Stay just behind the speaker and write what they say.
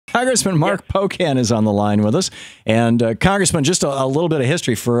Congressman Mark Pocan is on the line with us. And Congressman, just a little bit of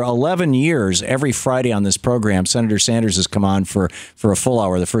history. For 11 years, every Friday on this program, Senator Sanders has come on for a full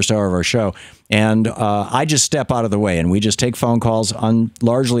hour, the first hour of our show. And I just step out of the way, and we just take phone calls,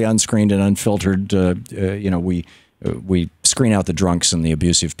 largely unscreened and unfiltered. We screen out the drunks and the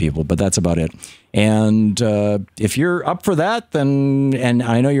abusive people, but that's about it. And if you're up for that, then, and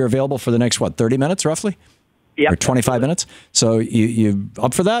I know you're available for the next, 30 minutes roughly? Yeah. Or 25 minutes? So you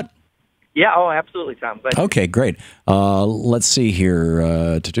up for that? Yeah, oh, absolutely, Tom. Okay, great. Let's see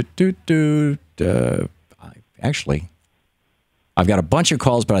here. Actually, I've got a bunch of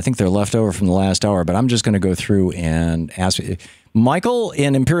calls, but I think they're left over from the last hour. But I'm just going to go through and ask Michael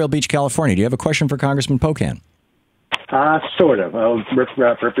in Imperial Beach, California. Do you have a question for Congressman Pocan? Sort of.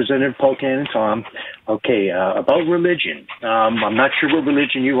 Representative Pocan and Tom. Okay, about religion. I'm not sure what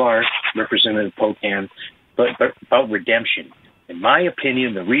religion you are, Representative Pocan, but about redemption. In my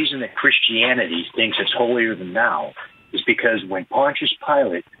opinion, the reason that Christianity thinks it's holier than thou is because when Pontius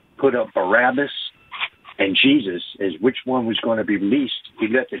Pilate put up Barabbas and Jesus as which one was going to be released, he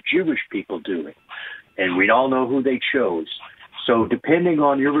let the Jewish people do it. And we all know who they chose. So depending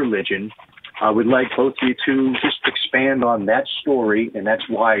on your religion, I would like both of you to just expand on that story, and that's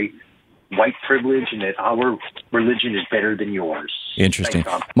why white privilege and that our religion is better than yours. Interesting.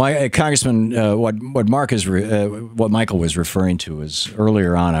 Congressman, what Michael was referring to is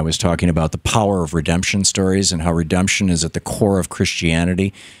earlier on I was talking about the power of redemption stories and how redemption is at the core of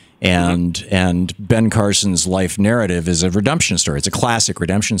Christianity. And Ben Carson's life narrative is a redemption story. It's a classic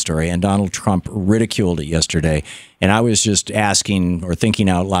redemption story, and Donald Trump ridiculed it yesterday. And I was just asking, or thinking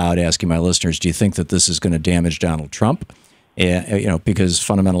out loud, asking my listeners, do you think that this is going to damage Donald Trump? Because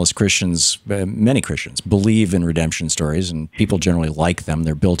fundamentalist Christians, many Christians, believe in redemption stories, and people generally like them.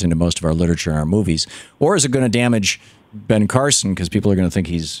 They're built into most of our literature and our movies. Or is it going to damage Ben Carson because people are going to think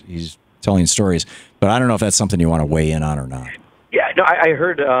he's telling stories? But I don't know if that's something you want to weigh in on or not. Yeah, no, I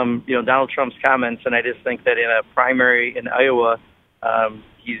heard Donald Trump's comments, and I just think that in a primary in Iowa,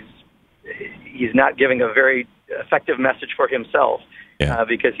 he's not giving a very effective message for himself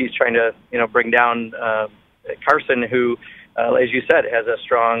because he's trying to bring down Carson, who, as you said, has a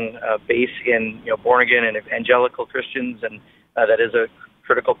strong base in born again and evangelical Christians, and that is a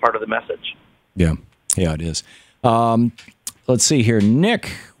critical part of the message. Yeah, it is. Let's see here.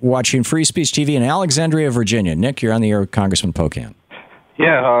 Nick, watching Free Speech TV in Alexandria, Virginia. Nick, you're on the air with Congressman Pocan.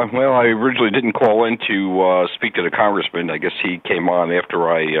 Yeah, well, I originally didn't call in to speak to the congressman. I guess he came on after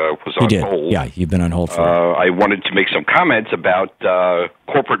I was on hold. Yeah, you've been on hold for I wanted to make some comments about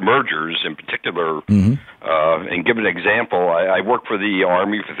corporate mergers in particular, and give an example. I worked for the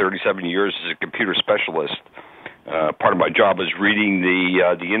Army for 37 years as a computer specialist. Part of my job was reading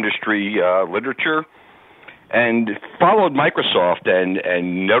the industry literature, and followed Microsoft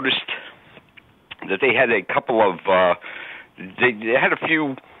and noticed that they had a couple of they had a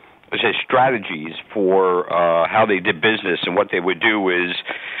few strategies for how they did business. And what they would do is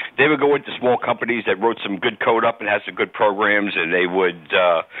they would go into small companies that wrote some good code up and had some good programs, and they would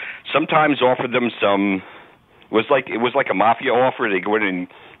sometimes offer them some. It was like a mafia offer. They go in and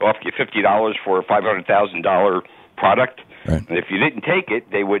offer you $50 for a $500,000 product, right. And if you didn't take it,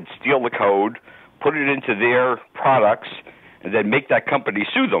 they would steal the code, put it into their products, and then make that company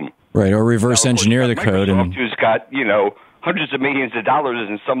sue them. Right, or reverse engineer the code. Microsoft, who's got, hundreds of millions of dollars,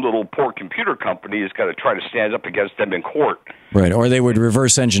 and some little poor computer company has got to try to stand up against them in court. Right, or they would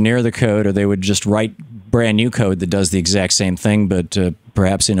reverse engineer the code, or they would just write brand new code that does the exact same thing, but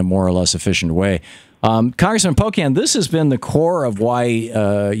perhaps in a more or less efficient way. Congressman Pocan, this has been the core of why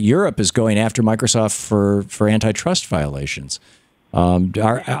Europe is going after Microsoft for antitrust violations.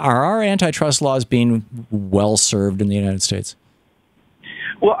 Are our antitrust laws being well served in the United States?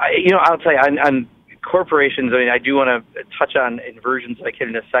 Well, I'll say on corporations, I do want to touch on inversions like I can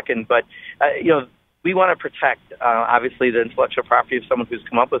in a second, but, we want to protect, obviously, the intellectual property of someone who's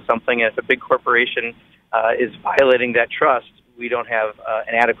come up with something, and if a big corporation is violating that trust, we don't have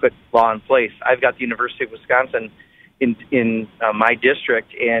an adequate law in place. I've got the University of Wisconsin in my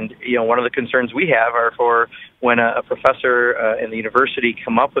district, and one of the concerns we have are for when a professor in the university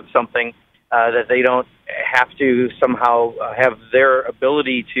come up with something that they don't have to somehow have their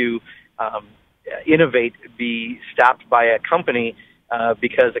ability to innovate be stopped by a company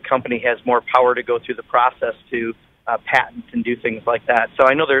because a company has more power to go through the process to patent and do things like that. So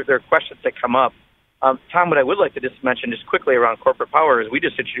I know there are questions that come up. Tom, what I would like to just mention just quickly around corporate power is we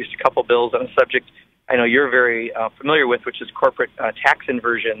just introduced a couple bills on a subject I know you're very familiar with, which is corporate tax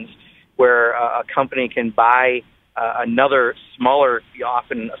inversions, where a company can buy another smaller,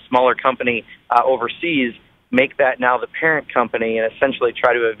 often a smaller company overseas make that now the parent company and essentially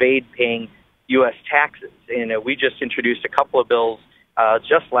try to evade paying U.S. taxes. And we just introduced a couple of bills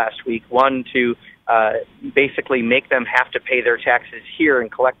just last week, one to basically make them have to pay their taxes here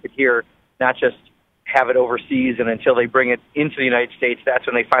and collect it here, not just have it overseas, and until they bring it into the United States, that's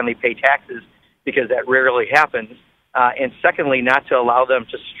when they finally pay taxes, because that rarely happens. And secondly, not to allow them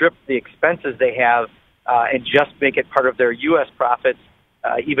to strip the expenses they have and just make it part of their U.S. profits,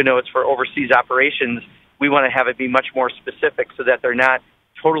 even though it's for overseas operations. We want to have it be much more specific so that they're not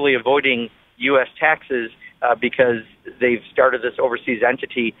totally avoiding U.S. taxes because they've started this overseas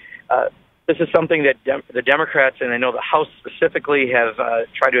entity. This is something that the Democrats, and I know the House specifically, have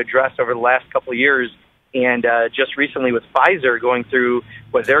tried to address over the last couple of years. And just recently with Pfizer going through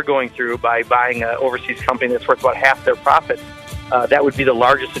what they're going through by buying an overseas company that's worth about half their profits, that would be the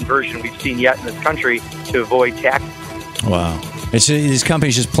largest inversion we've seen yet in this country to avoid taxes. Wow. It's these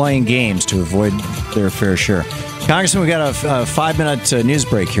companies just playing games to avoid their fair share. Congressman, we got a 5-minute news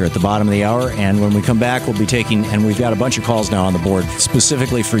break here at the bottom of the hour, and when we come back, we'll be taking, and we've got a bunch of calls now on the board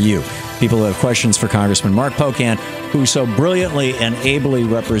specifically for you. People who have questions for Congressman Mark Pocan, who so brilliantly and ably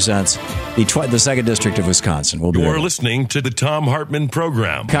represents the 2nd District of Wisconsin. We'll be You're listening to the Thom Hartmann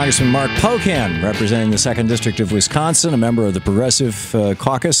Program. Congressman Mark Pocan, representing the 2nd District of Wisconsin, a member of the Progressive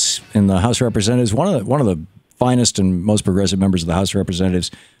Caucus in the House of Representatives, one of the finest and most progressive members of the House of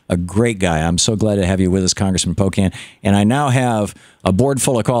Representatives, a great guy. I'm so glad to have you with us, Congressman Pocan. And I now have a board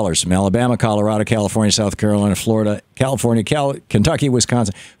full of callers from Alabama, Colorado, California, South Carolina, Florida, California, Kentucky,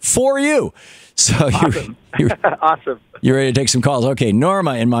 Wisconsin, for you. So awesome. Awesome. You're ready to take some calls. Okay,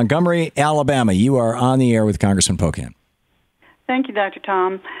 Norma in Montgomery, Alabama, you are on the air with Congressman Pocan. Thank you, Dr.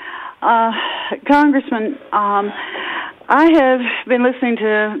 Tom. Congressman, I have been listening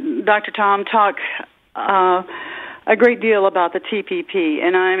to Dr. Tom talk a great deal about the TPP,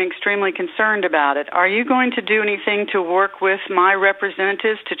 and I'm extremely concerned about it. Are you going to do anything to work with my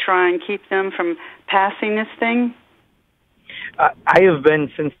representatives to try and keep them from passing this thing? I have been,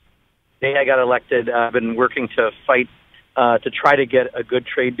 since the day I got elected, I've been working to fight to try to get a good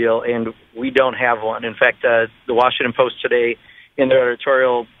trade deal, and we don't have one. In fact, the Washington Post today, in their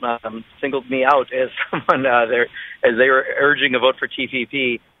editorial, singled me out as someone there, as they were urging a vote for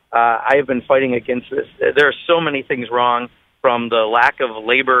TPP. I have been fighting against this. There are so many things wrong, from the lack of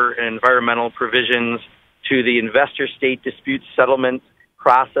labor and environmental provisions to the investor-state dispute settlement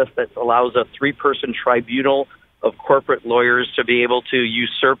process that allows a 3-person tribunal of corporate lawyers to be able to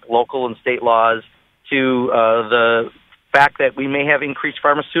usurp local and state laws, to the fact that we may have increased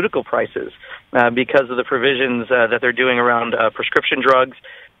pharmaceutical prices because of the provisions that they're doing around prescription drugs,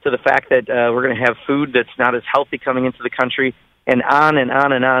 to the fact that we're going to have food that's not as healthy coming into the country, and on and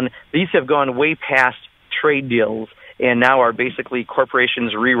on and on. These have gone way past trade deals and now are basically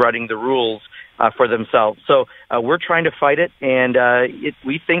corporations rewriting the rules for themselves. So we're trying to fight it, and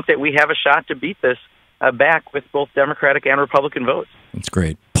we think that we have a shot to beat this back with both Democratic and Republican votes. That's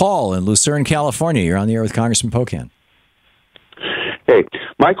great. Paul in Lucerne, California, you're on the air with Congressman Pocan. Hey,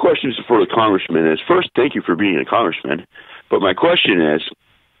 my question is for the congressman is, first, thank you for being a congressman, but my question is,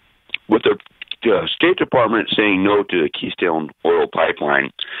 with the State Department saying no to the Keystone oil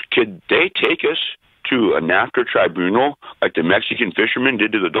pipeline, could they take us to a NAFTA tribunal like the Mexican fishermen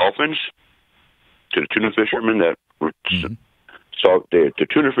did to the dolphins, to the tuna fishermen that were so the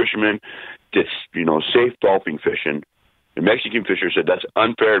tuna fishermen did, safe dolphin fishing. The Mexican fisher said that's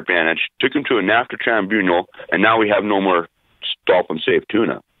unfair advantage, took them to a NAFTA tribunal, and now we have no more dolphin safe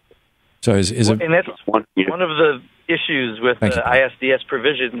tuna. So is it? And that's one of the issues with the ISDS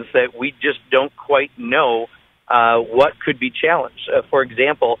provisions, that we just don't quite know what could be challenged. For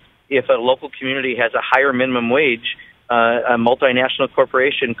example, if a local community has a higher minimum wage, a multinational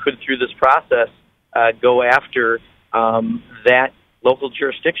corporation could, through this process, go after that local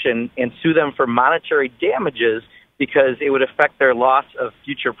jurisdiction and sue them for monetary damages because it would affect their loss of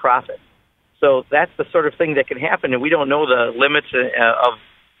future profit. So that's the sort of thing that can happen, and we don't know the limits of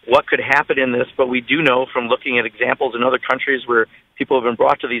what could happen in this, but we do know from looking at examples in other countries where people have been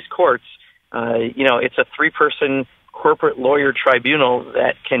brought to these courts, it's a 3-person corporate lawyer tribunal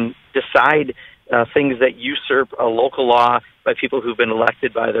that can decide things that usurp a local law by people who've been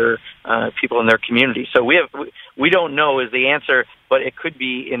elected by their people in their community. So we don't know is the answer, but it could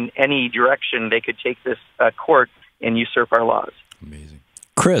be in any direction. They could take this court and usurp our laws. Amazing.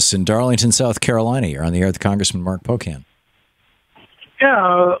 Chris in Darlington, South Carolina, you're on the air with Congressman Mark Pocan.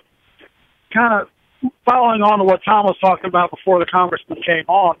 Yeah, kind of following on to what Tom was talking about before the congressman came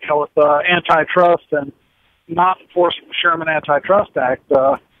on, with antitrust and not enforcing the Sherman Antitrust Act.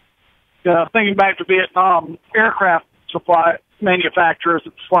 Thinking back to Vietnam, aircraft supply manufacturers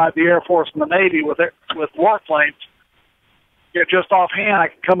that supplied the Air Force and the Navy with warplanes. Just offhand, I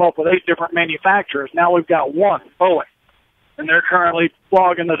can come up with 8 different manufacturers. Now we've got one, Boeing, and they're currently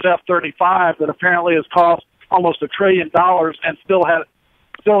flogging this F-35 that apparently has cost almost $1 trillion and still has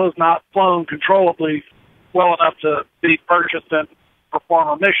not flown controllably well enough to be purchased and perform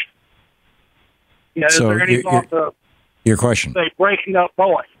a mission. Is there any thought to your question? Say breaking up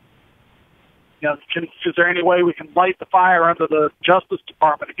Boeing? Is there any way we can light the fire under the Justice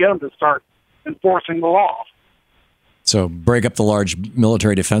Department to get them to start enforcing the law? So break up the large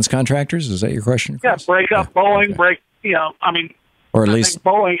military defense contractors? Is that your question? Yeah, break up Boeing, okay. Or at I least think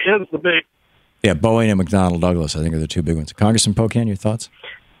Boeing is the big. Yeah, Boeing and McDonnell Douglas, I think, are the 2 big ones. Congressman Pocan, your thoughts?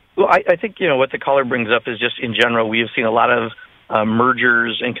 Well, I think, what the caller brings up is just in general, we have seen a lot of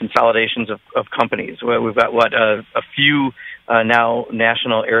mergers and consolidations of companies. We've got, a few now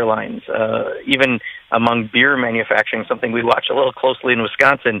national airlines, even among beer manufacturing, something we watch a little closely in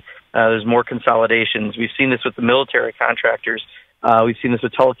Wisconsin. There's more consolidations. We've seen this with the military contractors. We've seen this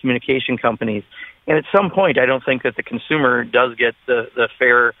with telecommunication companies. And at some point, I don't think that the consumer does get the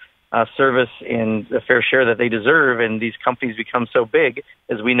fair service and the fair share that they deserve, and these companies become so big,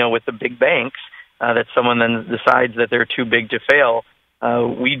 as we know with the big banks, that someone then decides that they're too big to fail.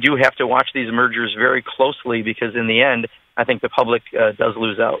 We do have to watch these mergers very closely because in the end, I think the public does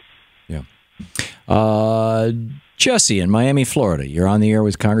lose out. Yeah. Jesse in Miami, Florida. You're on the air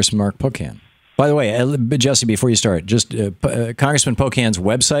with Congressman Mark Pocan. By the way, Jesse, before you start, just Congressman Pocan's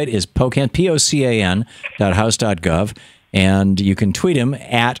website is Pocan, POCAN.house.gov, and you can tweet him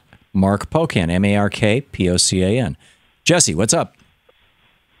at Mark Pocan, MarkPocan. Jesse, what's up?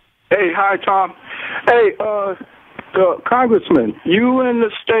 Hey, hi, Tom. Hey, Congressman, you in the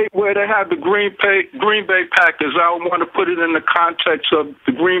state where they have the Green Bay Packers. I want to put it in the context of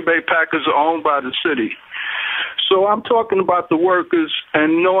the Green Bay Packers are owned by the city. So I'm talking about the workers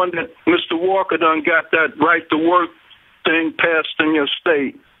and knowing that Mr. Walker done got that right to work thing passed in your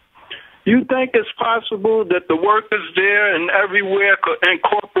state. You think it's possible that the workers there and everywhere could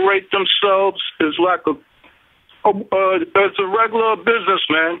incorporate themselves as like as a regular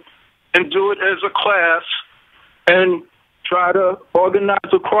businessman and do it as a class and try to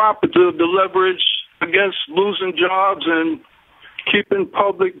organize a cooperative to leverage against losing jobs and keeping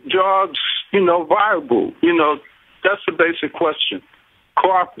public jobs, viable? That's the basic question.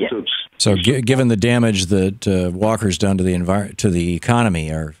 Cooperatives. So, given the damage that Walker's done to the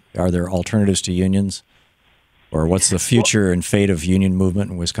economy, are there alternatives to unions, or what's the future and fate of union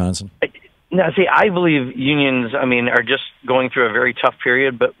movement in Wisconsin? Now, see, I believe unions, are just going through a very tough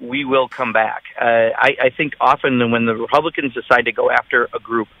period, but we will come back. I think often when the Republicans decide to go after a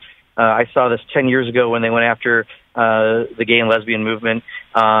group, I saw this 10 years ago when they went after the gay and lesbian movement.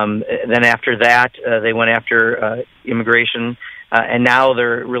 Then after that, they went after immigration. And now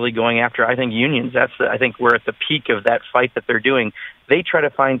they're really going after, I think, unions. I think we're at the peak of that fight that they're doing. They try to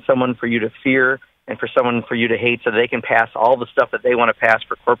find someone for you to fear and for someone for you to hate so they can pass all the stuff that they want to pass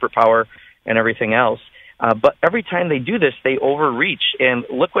for corporate power and everything else. But every time they do this, they overreach. And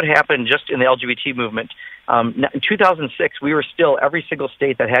look what happened just in the LGBT movement. In 2006, we were still, every single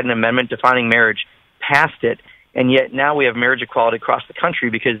state that had an amendment defining marriage passed it. And yet now we have marriage equality across the country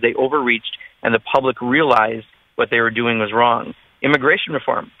because they overreached and the public realized what they were doing was wrong. Immigration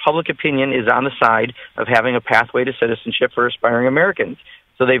reform. Public opinion is on the side of having a pathway to citizenship for aspiring Americans.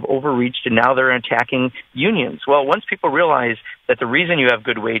 So they've overreached, and now they're attacking unions. Well, once people realize that the reason you have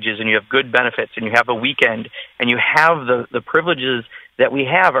good wages and you have good benefits and you have a weekend and you have the privileges that we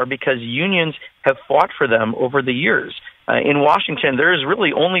have are because unions have fought for them over the years. In Washington, there is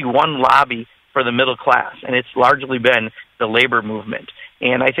really only one lobby for the middle class, and it's largely been the labor movement.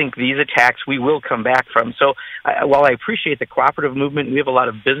 And I think these attacks we will come back from. So while I appreciate the cooperative movement, we have a lot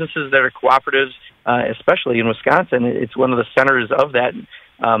of businesses that are cooperatives, especially in Wisconsin. It's one of the centers of that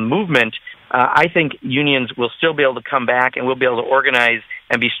movement. I think unions will still be able to come back and we'll be able to organize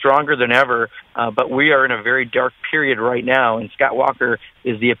and be stronger than ever. But we are in a very dark period right now, and Scott Walker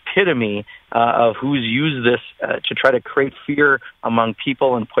is the epitome of who's used this to try to create fear among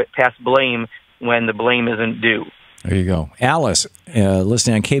people and pass blame when the blame isn't due. There you go. Alice,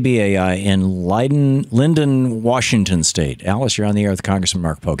 listening on KBAI in Linden, Washington State. Alice, you're on the air with Congressman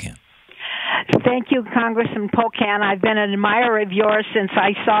Mark Pocan. Thank you, Congressman Pocan. I've been an admirer of yours since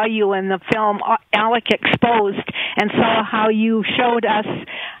I saw you in the film Alec Exposed and saw how you showed us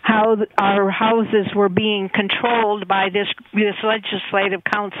how our houses were being controlled by this legislative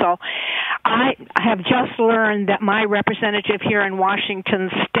council. I have just learned that my representative here in Washington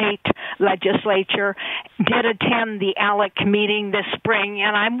State Legislature did attend the ALEC meeting this spring,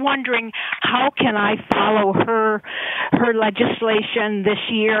 and I'm wondering how can I follow her legislation this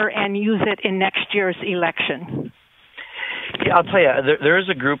year and use it in next year's election? Yeah, I'll tell you, there is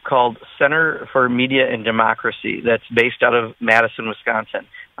a group called Center for Media and Democracy that's based out of Madison, Wisconsin,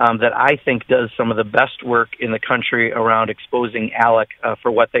 that I think does some of the best work in the country around exposing ALEC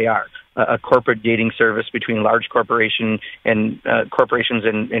for what they are. A corporate dating service between large corporations and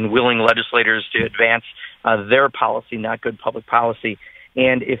willing legislators to advance their policy, not good public policy.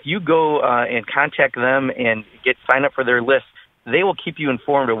 And if you go and contact them and sign up for their list, they will keep you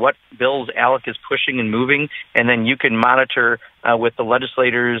informed of what bills ALEC is pushing and moving, and then you can monitor with the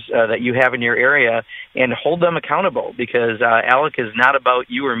legislators that you have in your area and hold them accountable, because ALEC is not about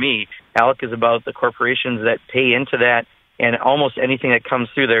you or me. ALEC is about the corporations that pay into that, and almost anything that comes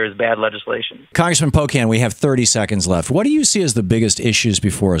through there is bad legislation. Congressman Pocan, we have 30 seconds left. What do you see as the biggest issues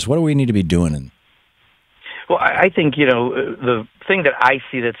before us? What do we need to be doing? Well, I think, the thing that I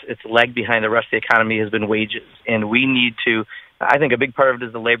see it's lagged behind the rest of the economy has been wages, and we need to. I think a big part of it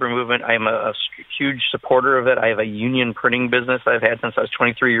is the labor movement. I am a huge supporter of it. I have a union printing business I've had since I was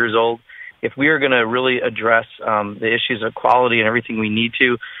 23 years old. If we are going to really address the issues of quality and everything we need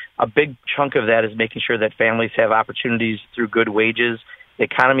to, a big chunk of that is making sure that families have opportunities through good wages. The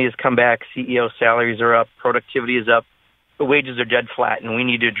economy has come back. CEO salaries are up. Productivity is up. The wages are dead flat, and we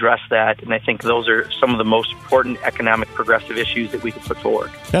need to address that. And I think those are some of the most important economic progressive issues that we can put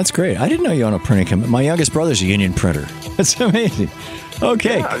forward. That's great. I didn't know you own a printing company. My youngest brother's a union printer. That's amazing.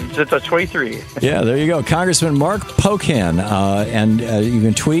 Okay. Yeah, it's a 23. Yeah, there you go. Congressman Mark Pocan. And you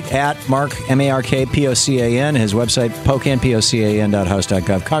can tweet at Mark, M-A-R-K-P-O-C-A-N. His website,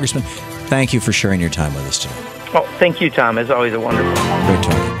 pocan.house.gov. Congressman, thank you for sharing your time with us today. Oh, thank you, Tom. It's always a wonderful. Great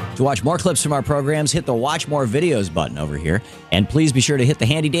talking. To watch more clips from our programs, hit the Watch More Videos button over here. And please be sure to hit the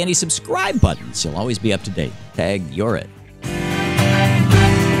handy-dandy subscribe button so you'll always be up to date. Tag, you're it.